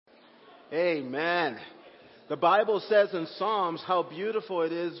Amen. The Bible says in Psalms how beautiful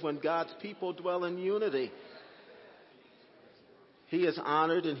it is when God's people dwell in unity. He is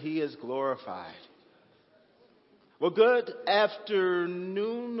honored and he is glorified. Well, good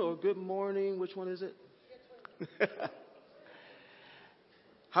afternoon or good morning. Which one is it?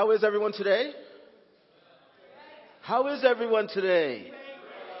 How is everyone today? How is everyone today?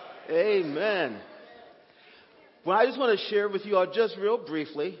 Amen. Well, I just want to share with you all just real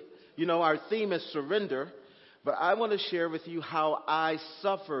briefly. You know, our theme is surrender, but I want to share with you how I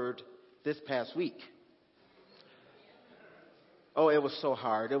suffered this past week. Oh, it was so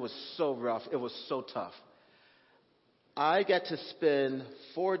hard. It was so rough. It was so tough. I got to spend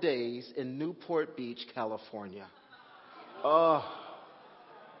 4 days in Newport Beach, California. Oh,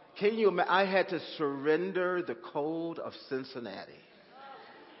 can you imagine? I had to surrender the cold of Cincinnati.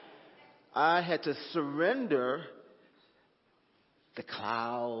 I had to surrender the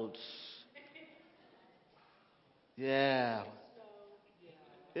clouds. Yeah,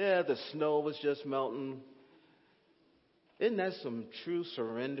 the snow was just melting. Isn't that some true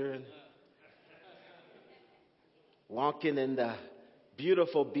surrendering? Walking in the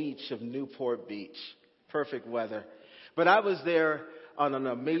beautiful beach of Newport Beach. Perfect weather. But I was there on an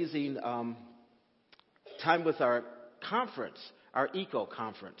amazing time with our conference, our ECO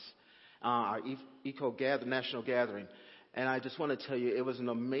conference, our ECO national gathering. And I just want to tell you, it was an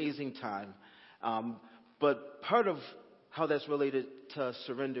amazing time. But part of how that's related to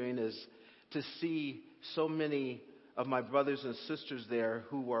surrendering is to see so many of my brothers and sisters there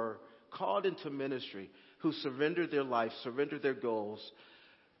who were called into ministry, who surrendered their life, surrendered their goals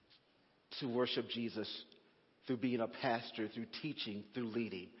to worship Jesus through being a pastor, through teaching, through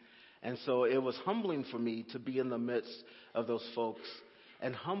leading. And so it was humbling for me to be in the midst of those folks,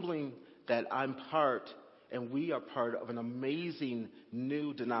 and humbling that I'm part and we are part of an amazing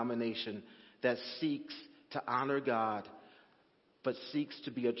new denomination that seeks to honor God, but seeks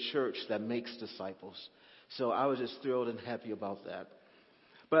to be a church that makes disciples. So I was just thrilled and happy about that.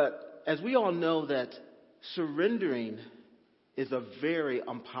 But as we all know, that surrendering is a very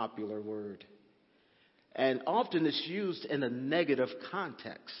unpopular word. And often it's used in a negative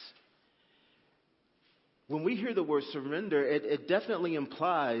context. When we hear the word surrender, it definitely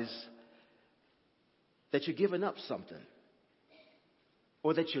implies that you're giving up something,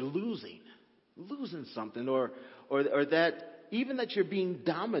 or that you're losing something, or that even that you're being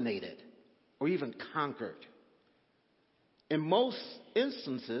dominated or even conquered. In most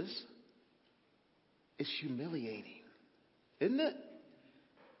instances, it's humiliating, isn't it?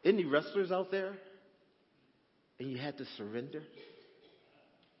 Any wrestlers out there? And you had to surrender?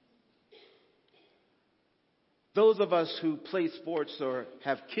 Those of us who play sports or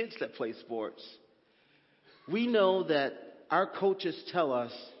have kids that play sports, we know that our coaches tell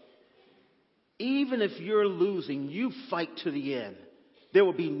us, even if you're losing, you fight to the end. There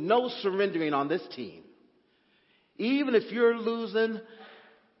will be no surrendering on this team. Even if you're losing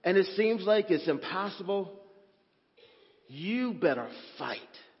and it seems like it's impossible, you better fight.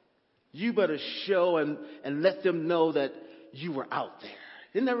 You better show and let them know that you were out there.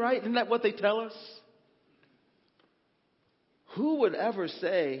 Isn't that right? Isn't that what they tell us? Who would ever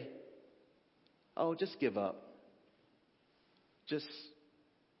say, oh, just give up? Just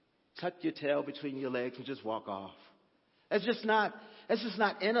tuck your tail between your legs and just walk off. That's just not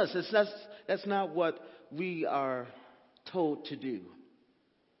in us. That's not what we are told to do.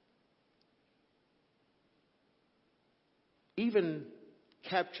 Even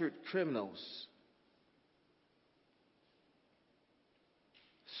captured criminals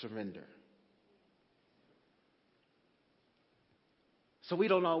surrender. So we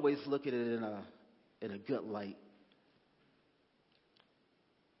don't always look at it in a good light.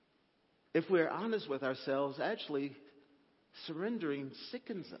 If we're honest with ourselves, actually, surrendering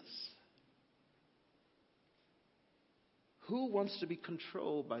sickens us. Who wants to be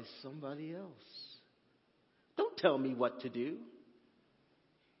controlled by somebody else? Don't tell me what to do.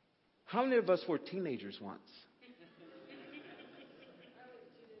 How many of us were teenagers once?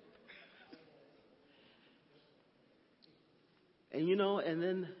 And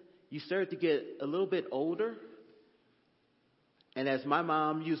then you start to get a little bit older. And as my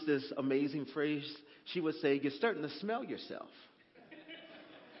mom used this amazing phrase, she would say, you're starting to smell yourself.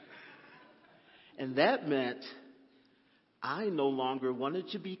 And that meant I no longer wanted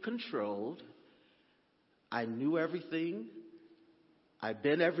to be controlled. I knew everything. I've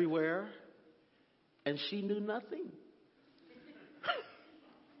been everywhere. And she knew nothing.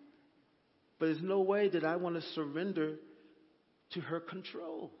 But there's no way that I want to surrender to her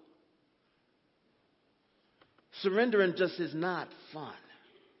control. Surrendering just is not fun.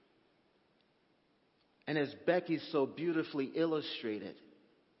 And as Becky so beautifully illustrated,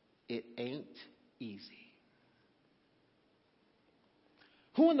 it ain't easy.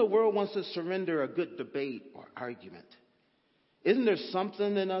 Who in the world wants to surrender a good debate or argument? Isn't there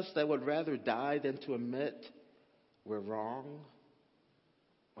something in us that would rather die than to admit we're wrong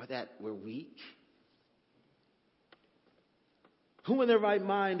or that we're weak? Who in their right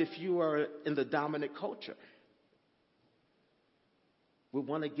mind, if you are in the dominant culture, would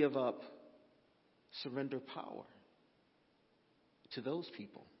want to give up, surrender power to those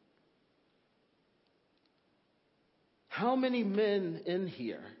people? How many men in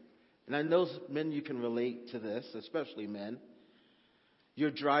here, and I know men you can relate to this, especially men,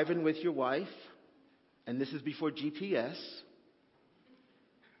 you're driving with your wife, and this is before GPS.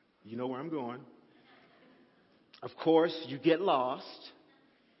 You know where I'm going. Of course, you get lost.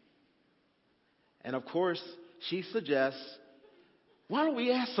 And of course, she suggests, why don't we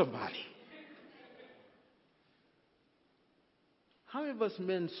ask somebody? How many of us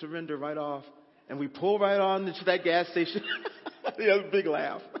men surrender right off and we pull right on into that gas station? Yeah, a big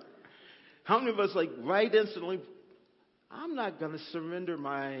laugh. How many of us right instantly, I'm not going to surrender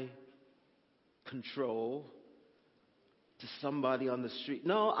my control to somebody on the street.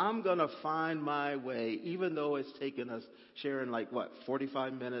 No, I'm going to find my way, even though it's taken us, Sharon,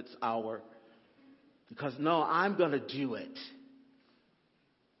 45 minutes, hour. Because no, I'm going to do it.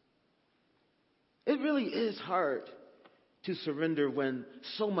 It really is hard to surrender when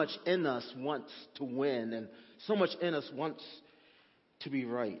so much in us wants to win and so much in us wants to be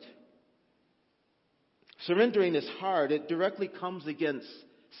right. Surrendering is hard. It directly comes against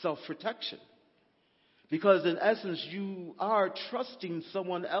self-protection. Because in essence, you are trusting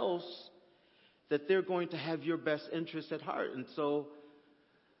someone else that they're going to have your best interest at heart. And so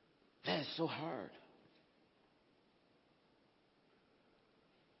that is so hard.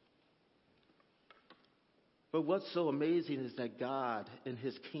 But what's so amazing is that God in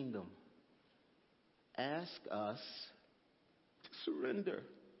his kingdom asks us to surrender.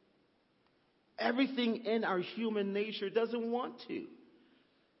 Everything in our human nature doesn't want to.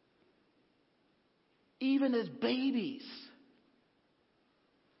 Even as babies.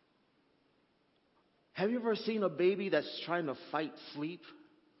 Have you ever seen a baby that's trying to fight sleep?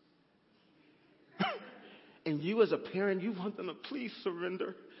 And you as a parent, you want them to please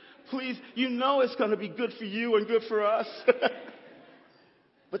surrender. Please, you know it's going to be good for you and good for us.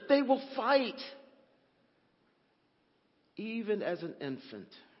 But they will fight. Even as an infant.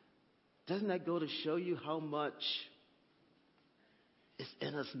 Doesn't that go to show you how much is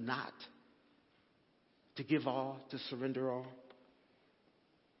in us not to give all, to surrender all?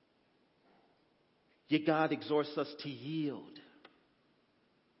 Yet God exhorts us to yield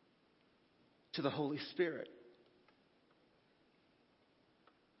to the Holy Spirit.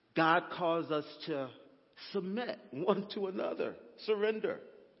 God calls us to submit one to another, surrender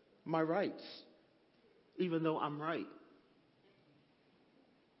my rights, even though I'm right.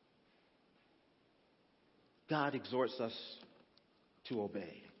 God exhorts us to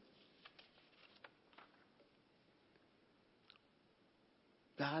obey.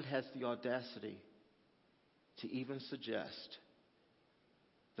 God has the audacity to even suggest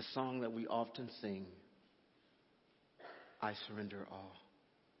the song that we often sing, I surrender all.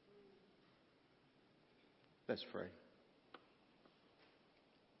 Let's pray.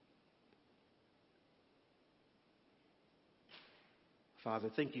 Father,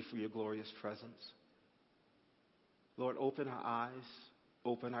 thank you for your glorious presence. Lord, open our eyes,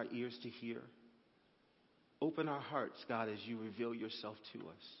 open our ears to hear. Open our hearts, God, as you reveal yourself to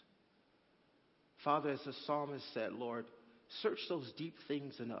us. Father, as the psalmist said, Lord, search those deep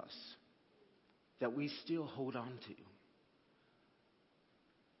things in us that we still hold on to.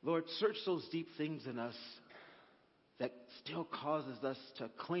 Lord, search those deep things in us that still causes us to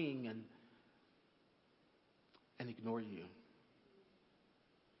cling and ignore you.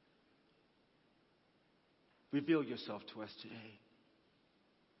 Reveal yourself to us today.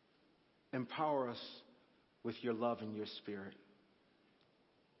 Empower us with your love and your spirit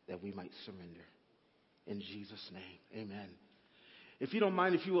that we might surrender. In Jesus' name, amen. If you don't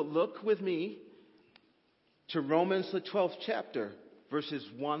mind, if you will look with me to Romans, the 12th chapter, verses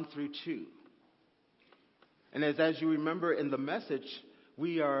 1 through 2. And as you remember in the message,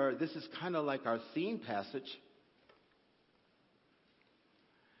 this is kind of like our theme passage.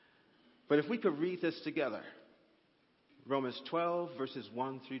 But if we could read this together. Romans 12, verses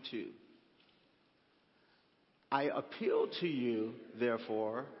 1 through 2. I appeal to you,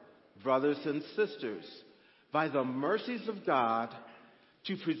 therefore, brothers and sisters, by the mercies of God,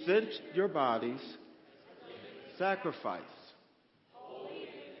 to present your bodies sacrifice.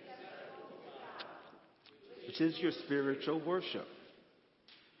 which is your spiritual worship.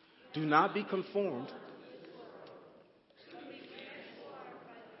 Do not be conformed.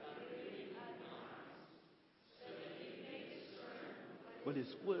 What is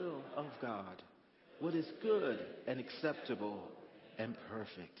will of God, what is good and acceptable and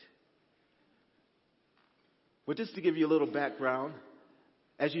perfect. Well, just to give you a little background,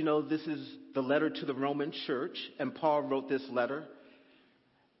 as you know, this is the letter to the Roman church, and Paul wrote this letter.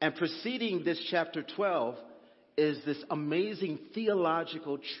 And preceding this chapter 12 is this amazing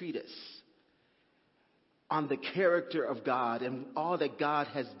theological treatise on the character of God and all that God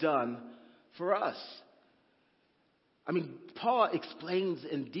has done for us. I mean, Paul explains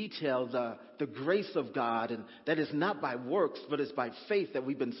in detail the grace of God, and that is not by works, but it's by faith that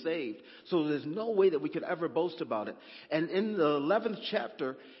we've been saved. So there's no way that we could ever boast about it. And in the 11th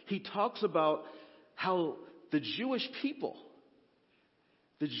chapter, he talks about how the Jewish people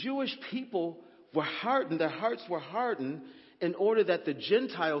were hardened, their hearts were hardened in order that the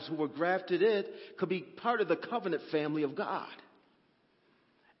Gentiles who were grafted in could be part of the covenant family of God.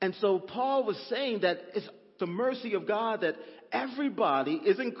 And so Paul was saying that it's the mercy of God that everybody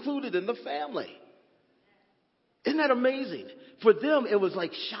is included in the family. Isn't that amazing? For them, it was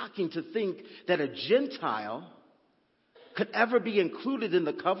like shocking to think that a Gentile could ever be included in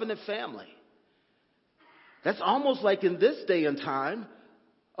the covenant family. That's almost like in this day and time,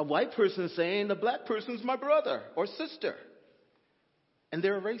 a white person saying a black person's my brother or sister, and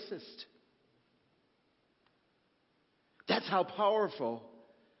they're a racist. That's how powerful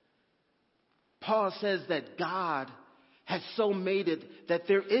Paul says that God has so made it that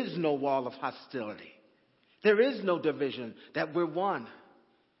there is no wall of hostility. There is no division, that we're one.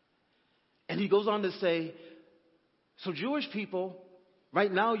 And he goes on to say, so Jewish people,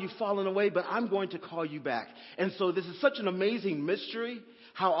 right now you've fallen away, but I'm going to call you back. And so this is such an amazing mystery,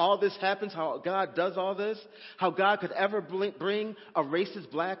 how all this happens, how God does all this, how God could ever bring a racist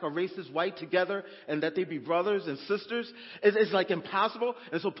black or racist white together and that they be brothers and sisters. It's like impossible.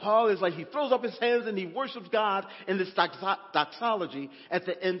 And so Paul is like, he throws up his hands and he worships God in this doxology at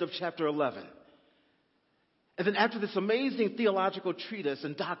the end of chapter 11. And then after this amazing theological treatise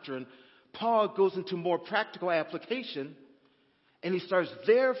and doctrine, Paul goes into more practical application, and he starts,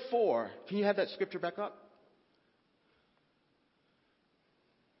 therefore, can you have that scripture back up?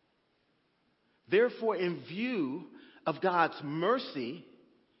 Therefore, in view of God's mercy,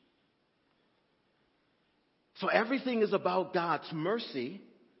 so everything is about God's mercy,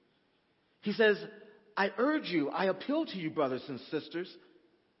 he says, I urge you, I appeal to you, brothers and sisters,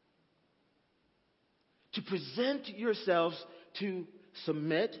 to present yourselves, to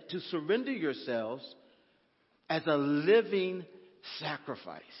submit, to surrender yourselves as a living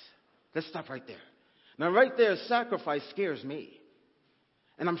sacrifice. Let's stop right there. Now, right there, sacrifice scares me.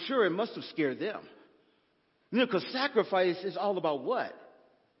 And I'm sure it must have scared them. You know, because sacrifice is all about what?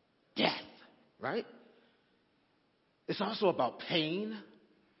 Death, right? It's also about pain.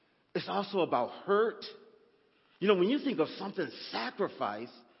 It's also about hurt. You know, when you think of something sacrifice,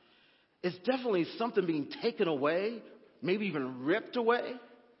 it's definitely something being taken away, maybe even ripped away.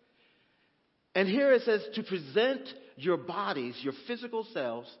 And here it says to present your bodies, your physical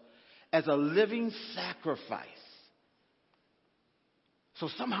selves, as a living sacrifice. So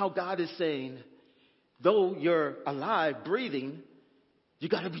somehow God is saying, though you're alive, breathing, you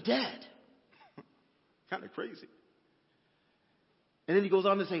got to be dead. Kind of crazy. And then he goes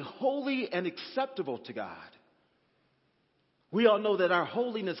on to say, holy and acceptable to God. We all know that our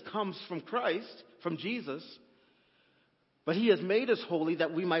holiness comes from Christ, from Jesus, but he has made us holy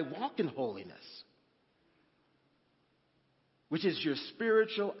that we might walk in holiness, which is your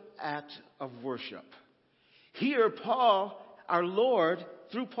spiritual act of worship. Here, Paul, our Lord,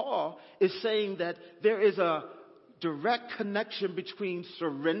 through Paul, is saying that there is a direct connection between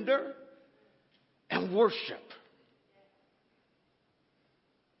surrender and worship.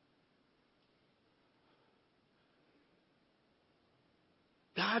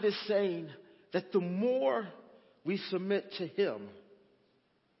 God is saying that the more we submit to him,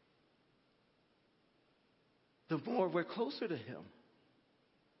 the more we're closer to him.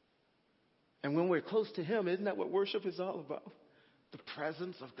 And when we're close to him, isn't that what worship is all about? The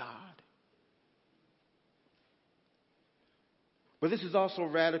presence of God. But this is also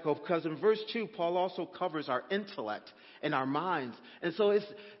radical because in verse 2, Paul also covers our intellect and our minds. And so it's,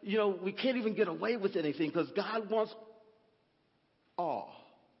 you know, we can't even get away with anything because God wants all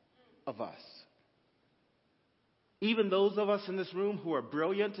of us. Even those of us in this room who are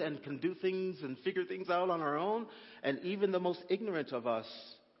brilliant and can do things and figure things out on our own, and even the most ignorant of us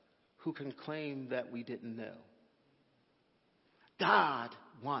who can claim that we didn't know. God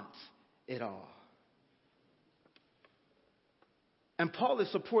wants it all. And Paul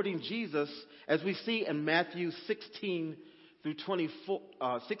is supporting Jesus, as we see in Matthew 16 through 24,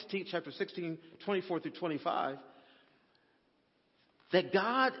 chapter 16, 24 through 25, that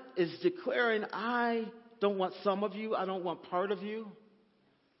God is declaring, I don't want some of you, I don't want part of you,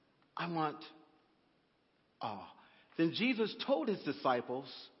 I want all. Then Jesus told his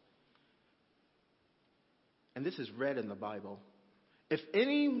disciples, and this is read in the Bible, if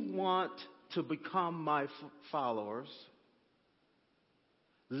any want to become my followers,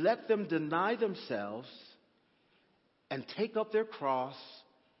 let them deny themselves and take up their cross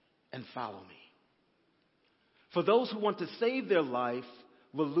and follow me. For those who want to save their life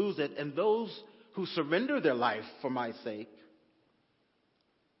will lose it, and those who surrender their life for my sake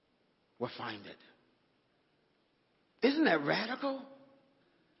will find it. Isn't that radical?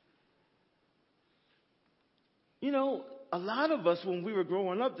 You know, a lot of us, when we were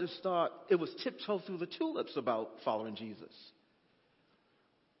growing up, just thought it was tiptoe through the tulips about following Jesus.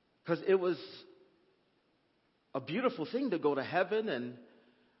 Because it was a beautiful thing to go to heaven and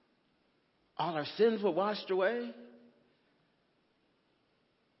all our sins were washed away.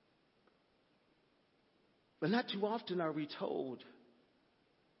 But not too often are we told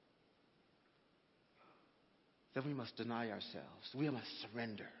that we must deny ourselves. We must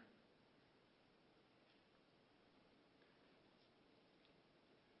surrender.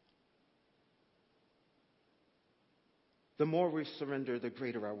 The more we surrender, the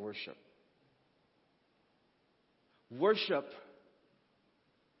greater our worship. Worship,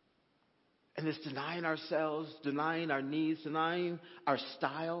 and it's denying ourselves, denying our needs, denying our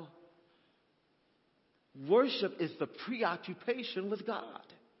style. Worship is the preoccupation with God.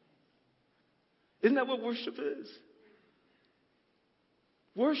 Isn't that what worship is?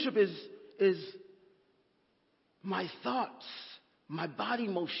 Worship is my thoughts, my body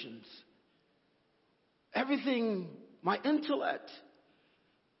motions, everything, my intellect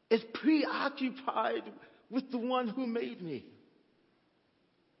is preoccupied with the one who made me.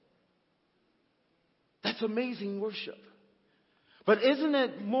 That's amazing worship. But isn't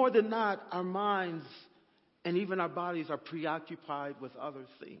it more than not, our minds and even our bodies are preoccupied with other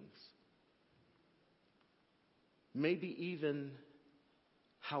things? Maybe even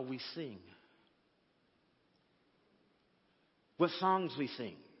how we sing. What songs we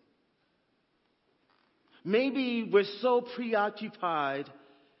sing. Maybe we're so preoccupied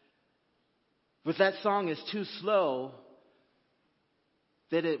with that song is too slow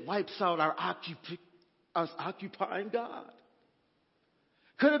that it wipes out us occupying God.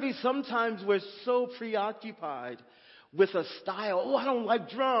 Could it be sometimes we're so preoccupied with a style, oh, I don't like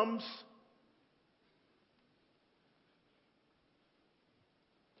drums,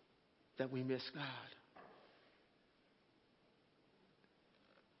 that we miss God?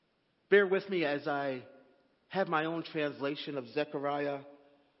 Bear with me as I have my own translation of Zechariah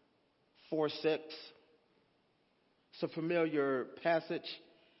 4:6. It's a familiar passage.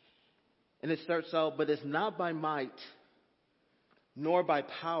 And it starts out, but it's not by might, nor by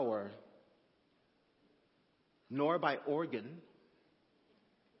power, nor by organ,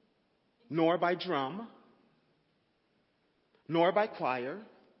 nor by drum, nor by choir,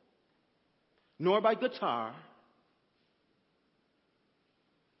 nor by guitar,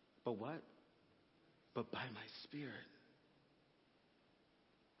 but what? But by my Spirit.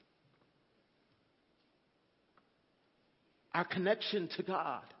 Our connection to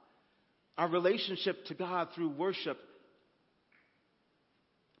God, our relationship to God through worship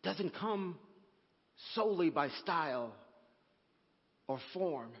doesn't come solely by style or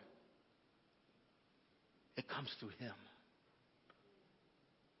form. It comes through Him.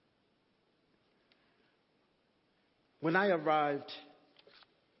 When I arrived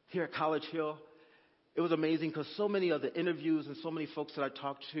here at College Hill, it was amazing because so many of the interviews and so many folks that I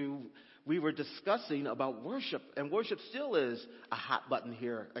talked to, we were discussing about worship. And worship still is a hot button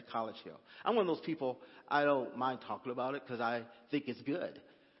here at College Hill. I'm one of those people, I don't mind talking about it because I think it's good.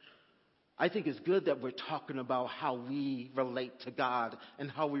 I think it's good that we're talking about how we relate to God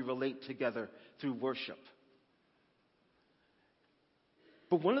and how we relate together through worship.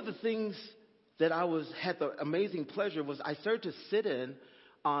 But one of the things that had the amazing pleasure was I started to sit in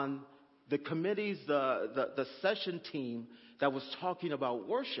on the committees, the session team that was talking about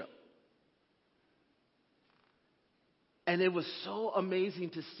worship. And it was so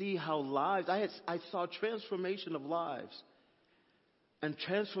amazing to see how lives, I saw transformation of lives and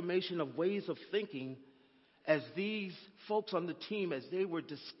transformation of ways of thinking as these folks on the team, as they were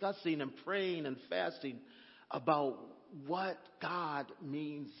discussing and praying and fasting about what God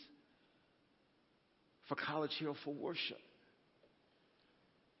means for College Hill for worship.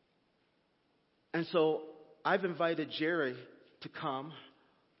 And so I've invited Jerry to come,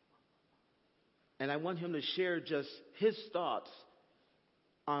 and I want him to share just his thoughts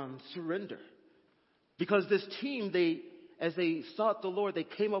on surrender. Because this team, as they sought the Lord, they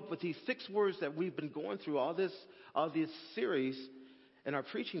came up with these 6 words that we've been going through all this series, in our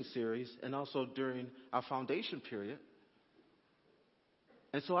preaching series, and also during our foundation period.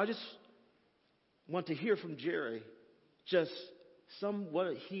 And so I just want to hear from Jerry just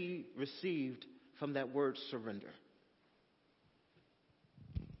what he received from that word surrender.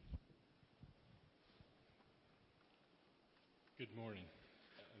 Good morning.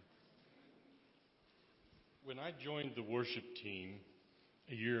 When I joined the worship team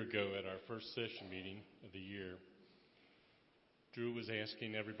a year ago at our first session meeting of the year, Drew was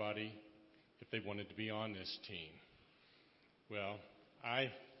asking everybody if they wanted to be on this team. Well,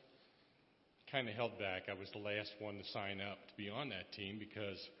 I kind of held back. I was the last one to sign up to be on that team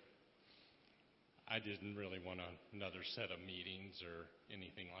because I didn't really want another set of meetings or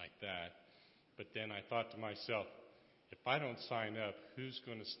anything like that. But then I thought to myself, if I don't sign up, who's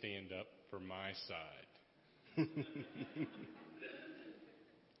going to stand up for my side?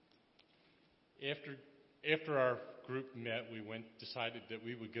 After our group met, we decided that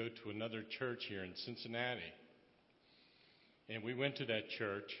we would go to another church here in Cincinnati. And we went to that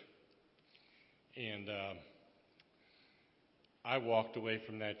church, and I walked away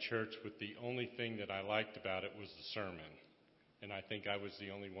from that church with the only thing that I liked about it was the sermon. And I think I was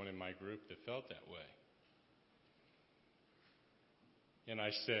the only one in my group that felt that way. And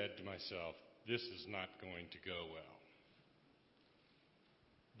I said to myself, this is not going to go well.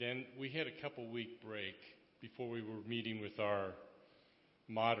 Then we had a couple-week break before we were meeting with our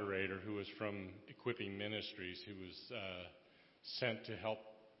moderator, who was from Equipping Ministries, who was sent to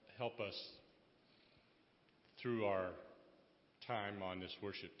help us through our time on this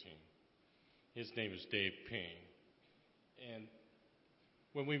worship team. His name is Dave Ping. And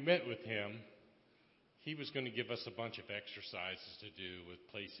when we met with him, he was going to give us a bunch of exercises to do with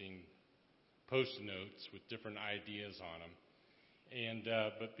placing Post-it notes with different ideas on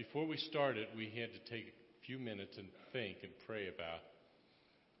them. But before we started, we had to take a few minutes and think and pray about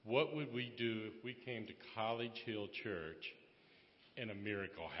what would we do if we came to College Hill Church and a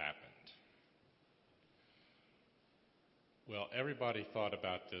miracle happened. Well, everybody thought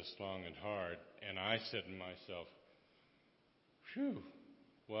about this long and hard, and I said to myself, phew,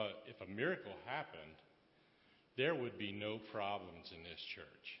 well, if a miracle happened, there would be no problems in this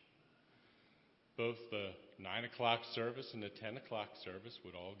church. Both the 9 o'clock service and the 10 o'clock service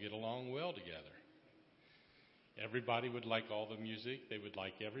would all get along well together. Everybody would like all the music. They would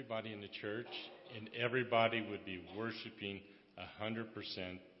like everybody in the church, and everybody would be worshiping 100%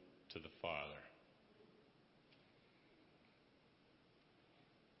 to the Father.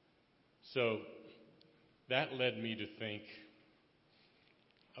 So that led me to think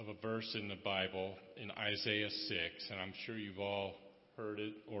of a verse in the Bible in Isaiah 6, and I'm sure you've all heard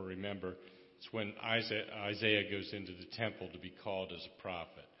it or remember. It's when Isaiah goes into the temple to be called as a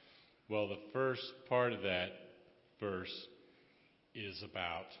prophet. Well, the first part of that verse is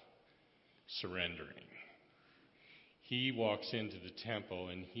about surrendering. He walks into the temple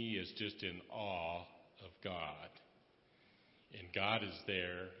and he is just in awe of God. And God is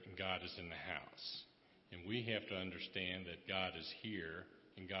there and God is in the house. And we have to understand that God is here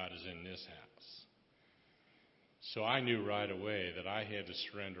and God is in this house. So I knew right away that I had to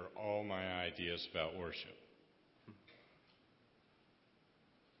surrender all my ideas about worship.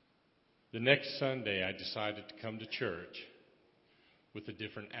 The next Sunday, I decided to come to church with a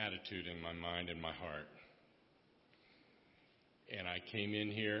different attitude in my mind and my heart. And I came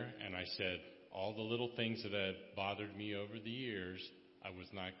in here and I said, all the little things that had bothered me over the years, I was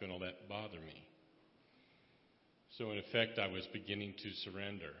not going to let bother me. So in effect, I was beginning to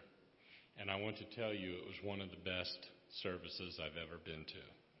surrender. And I want to tell you, it was one of the best services I've ever been to.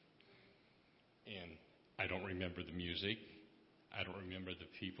 And I don't remember the music. I don't remember the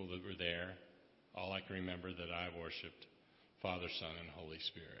people that were there. All I can remember that I worshiped Father, Son, and Holy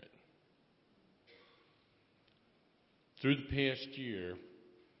Spirit. Through the past year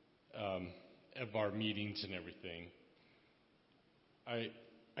of our meetings and everything, I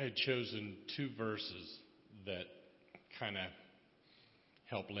had chosen 2 verses that kind of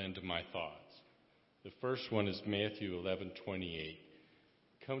help lend to my thoughts. The first one is Matthew 11:28.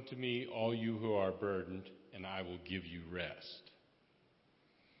 Come to me, all you who are burdened, and I will give you rest.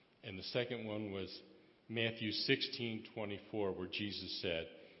 And the second one was Matthew 16:24, where Jesus said,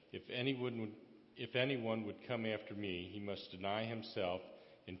 if anyone would come after me, he must deny himself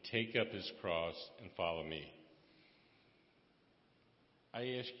and take up his cross and follow me.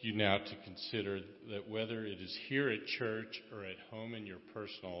 I ask you now to consider that whether it is here at church or at home in your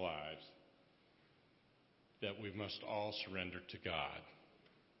personal lives, that we must all surrender to God.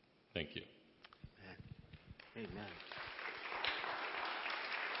 Thank you. Amen. Amen.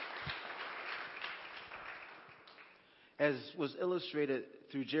 As was illustrated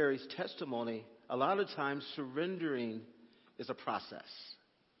through Jerry's testimony, a lot of times surrendering is a process.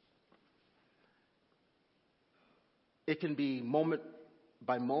 It can be moment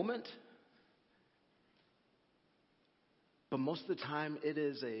by moment, but most of the time it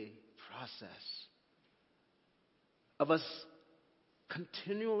is a process of us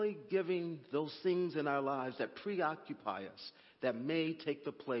continually giving those things in our lives that preoccupy us, that may take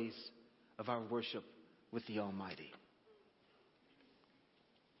the place of our worship with the Almighty.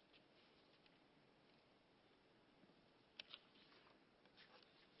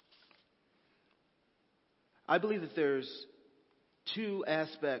 I believe that there's two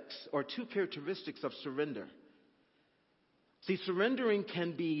aspects or two characteristics of surrender. See, surrendering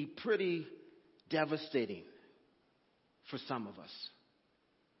can be pretty devastating for some of us.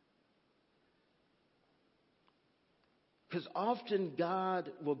 Because often God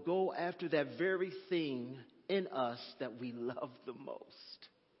will go after that very thing in us that we love the most.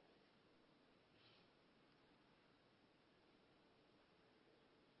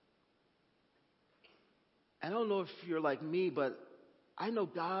 I don't know if you're like me, but I know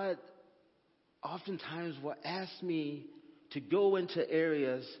God oftentimes will ask me to go into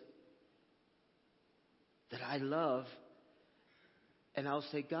areas that I love, and I'll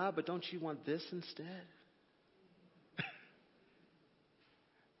say, God, but don't you want this instead?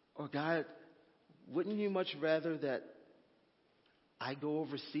 Or God, wouldn't you much rather that I go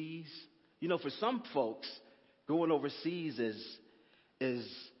overseas? You know, for some folks, going overseas is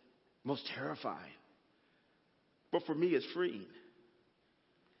most terrifying. But for me, it's freeing.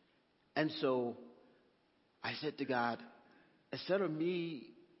 And so I said to God, instead of me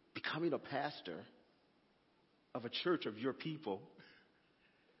becoming a pastor of a church of your people,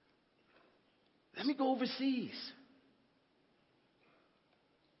 let me go overseas.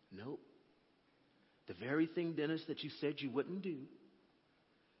 Nope. The very thing, Dennis, that you said you wouldn't do,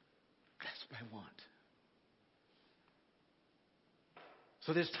 that's what I want.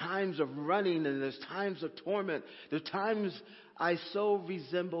 So there's times of running and there's times of torment. There's times I so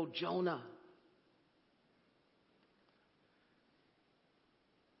resemble Jonah.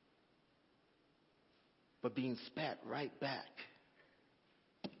 But being spat right back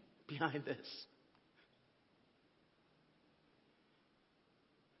behind this.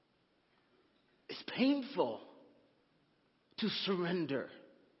 It's painful to surrender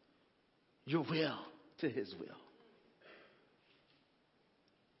your will to His will.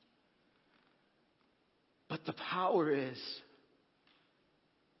 But the power is,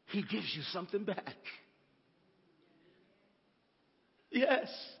 He gives you something back. Yes.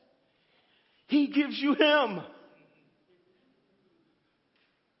 He gives you Him.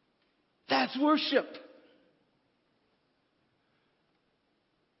 That's worship.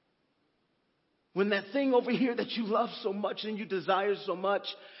 When that thing over here that you love so much and you desire so much,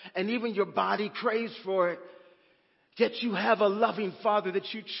 and even your body craves for it, yet you have a loving Father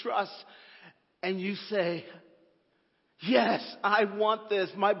that you trust, and you say, yes, I want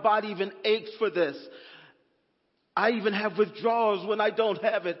this. My body even aches for this. I even have withdrawals when I don't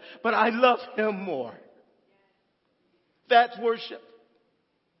have it, but I love Him more. That's worship.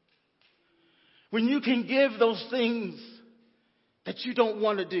 When you can give those things that you don't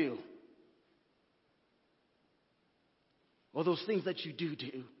want to do, or those things that you do,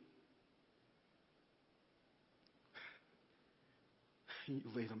 you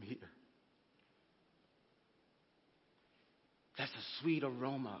lay them here. That's a sweet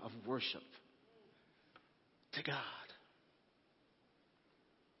aroma of worship to God.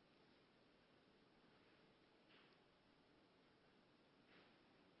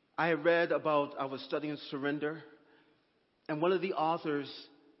 I was studying surrender, and one of the authors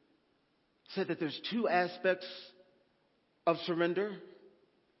said that there's two aspects of surrender,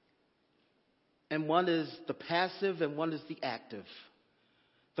 and one is the passive and one is the active.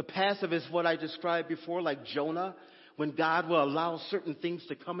 The passive is what I described before, like Jonah, when God will allow certain things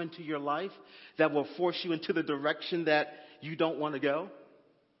to come into your life that will force you into the direction that you don't want to go.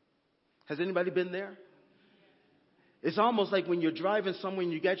 Has anybody been there? It's almost like when you're driving somewhere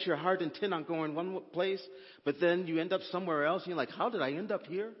and you get your heart intent on going one place, but then you end up somewhere else and you're like, how did I end up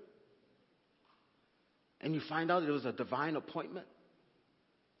here? And you find out it was a divine appointment.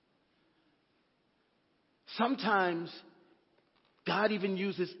 Sometimes God even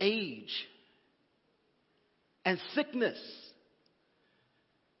uses age and sickness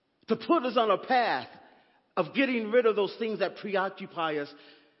to put us on a path of getting rid of those things that preoccupy us,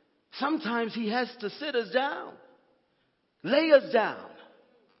 sometimes he has to sit us down, lay us down,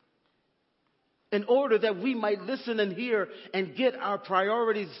 in order that we might listen and hear and get our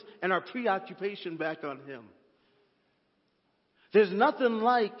priorities and our preoccupation back on him. There's nothing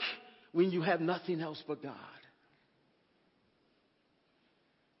like when you have nothing else but God.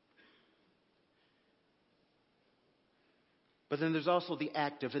 But then there's also the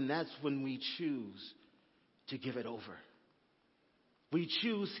active, and that's when we choose to give it over. We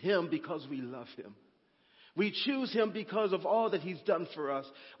choose him because we love him. We choose him because of all that he's done for us.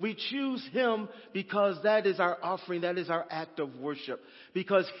 We choose him because that is our offering, that is our act of worship.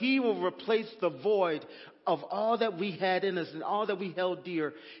 Because he will replace the void of all that we had in us and all that we held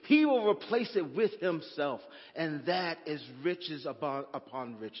dear. He will replace it with himself. And that is riches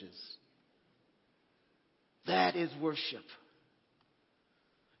upon riches. That is worship.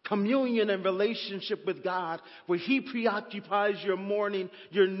 Communion and relationship with God, where he preoccupies your morning,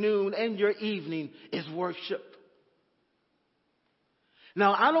 your noon, and your evening, is worship.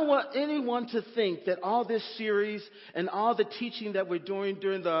 Now, I don't want anyone to think that all this series and all the teaching that we're doing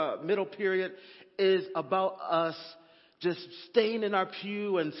during the middle period is about us just staying in our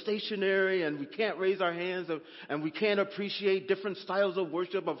pew and stationary, and we can't raise our hands, and we can't appreciate different styles of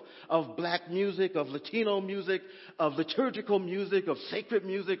worship, of black music, of Latino music, of liturgical music, of sacred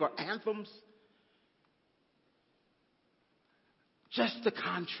music or anthems. Just the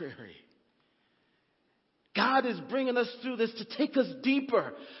contrary. God is bringing us through this to take us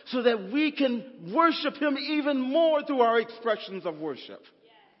deeper so that we can worship him even more through our expressions of worship.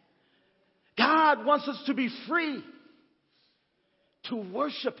 God wants us to be free to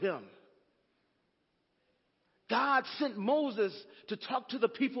worship him. God sent Moses to talk to the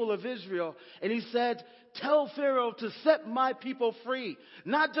people of Israel, and he said, tell Pharaoh to set my people free.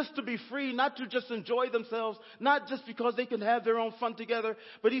 Not just to be free, not to just enjoy themselves, not just because they can have their own fun together,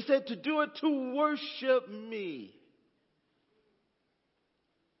 but he said to do it to worship me.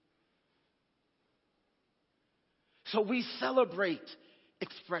 So we celebrate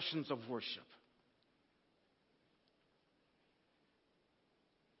expressions of worship.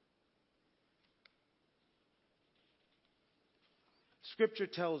 Scripture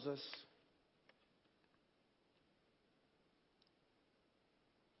tells us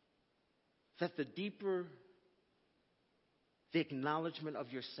that the deeper the acknowledgement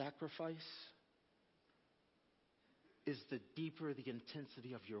of your sacrifice is the deeper the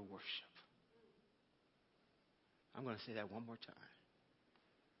intensity of your worship. I'm going to say that one more time.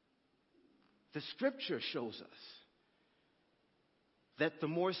 The Scripture shows us that the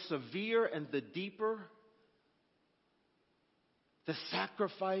more severe and the deeper the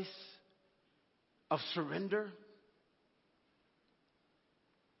sacrifice of surrender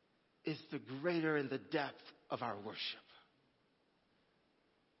is, the greater in the depth of our worship.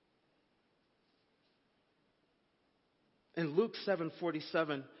 In Luke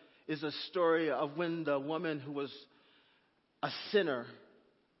 7:47 is a story of when the woman who was a sinner,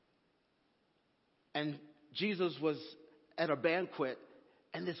 and Jesus was at a banquet,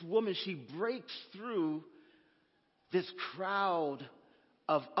 and this woman, she breaks through this crowd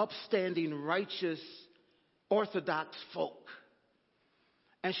of upstanding, righteous, orthodox folk.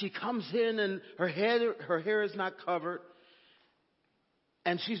 And she comes in, and her hair is not covered.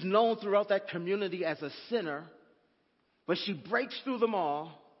 And she's known throughout that community as a sinner. But she breaks through them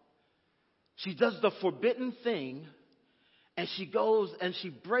all. She does the forbidden thing. And she goes and she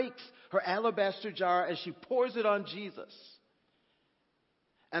breaks her alabaster jar and she pours it on Jesus.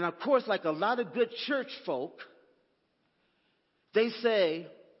 And of course, like a lot of good church folk, they say,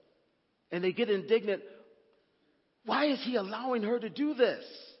 and they get indignant, why is he allowing her to do this?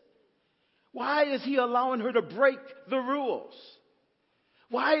 Why is he allowing her to break the rules?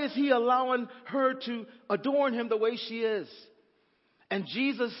 Why is he allowing her to adorn him the way she is? And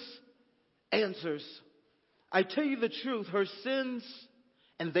Jesus answers, I tell you the truth, her sins,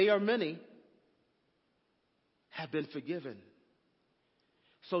 and they are many, have been forgiven.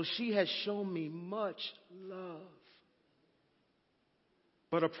 So she has shown me much love.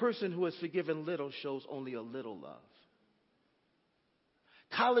 But a person who is forgiven little shows only a little love.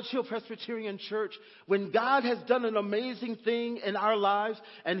 College Hill Presbyterian Church, when God has done an amazing thing in our lives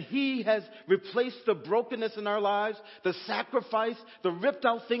and he has replaced the brokenness in our lives, the sacrifice, the ripped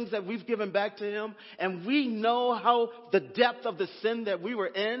out things that we've given back to him, and we know how the depth of the sin that we were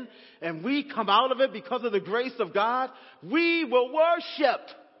in, and we come out of it because of the grace of God, we will worship.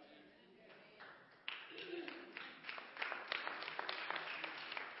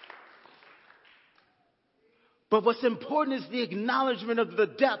 But what's important is the acknowledgement of the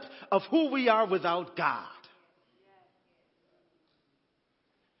depth of who we are without God.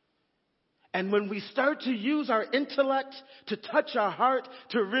 And when we start to use our intellect to touch our heart,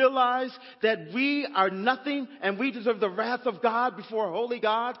 to realize that we are nothing and we deserve the wrath of God before a holy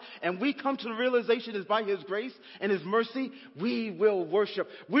God, and we come to the realization it's by His grace and His mercy, we will worship.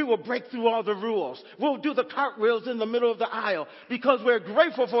 We will break through all the rules. We'll do the cartwheels in the middle of the aisle because we're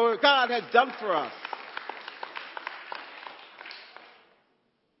grateful for what God has done for us.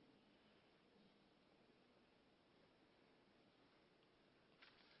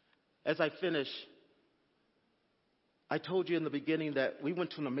 As I finish, I told you in the beginning that we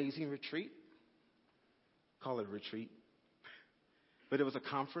went to an amazing retreat. Call it a retreat. But it was a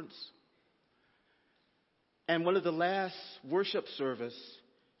conference. And one of the last worship service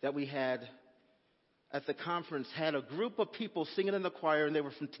that we had at the conference had a group of people singing in the choir, and they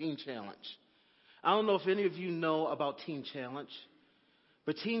were from Teen Challenge. I don't know if any of you know about Teen Challenge,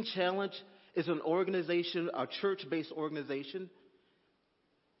 but Teen Challenge is an organization, a church-based organization,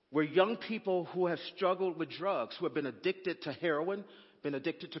 where young people who have struggled with drugs, who have been addicted to heroin, been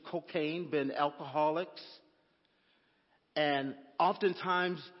addicted to cocaine, been alcoholics, and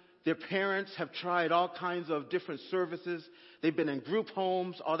oftentimes their parents have tried all kinds of different services. They've been in group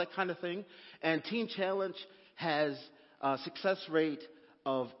homes, all that kind of thing. And Teen Challenge has a success rate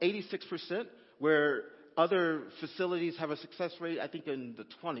of 86%, where other facilities have a success rate, I think, in the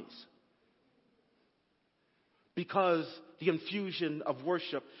 20s. Because the infusion of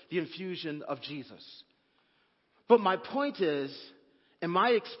worship, the infusion of Jesus. But my point is, in my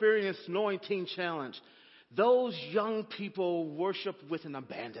experience knowing Teen Challenge, those young people worship with an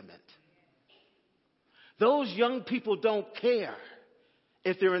abandonment. Those young people don't care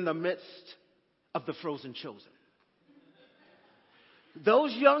if they're in the midst of the frozen chosen.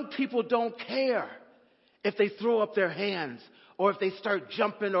 Those young people don't care if they throw up their hands or if they start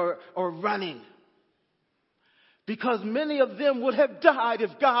jumping or running. Because many of them would have died if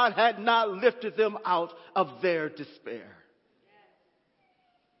God had not lifted them out of their despair.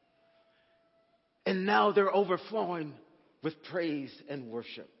 And now they're overflowing with praise and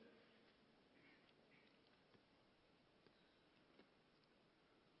worship.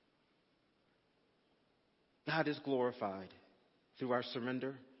 God is glorified through our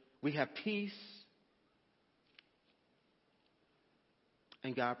surrender. We have peace.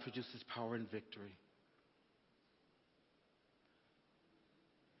 And God produces power and victory.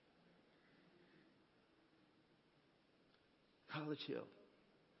 College Hill.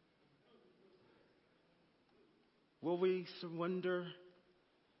 Will we surrender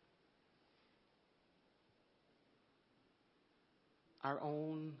our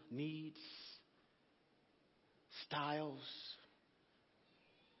own needs, styles?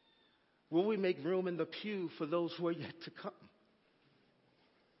 Will we make room in the pew for those who are yet to come?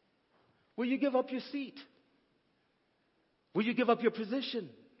 Will you give up your seat? Will you give up your position?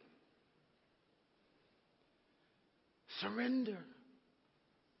 Surrender.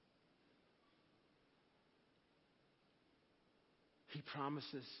 He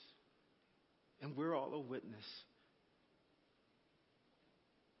promises, and we're all a witness,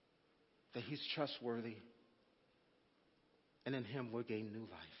 that He's trustworthy, and in Him we'll gain new life.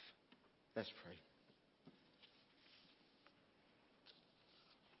 Let's pray.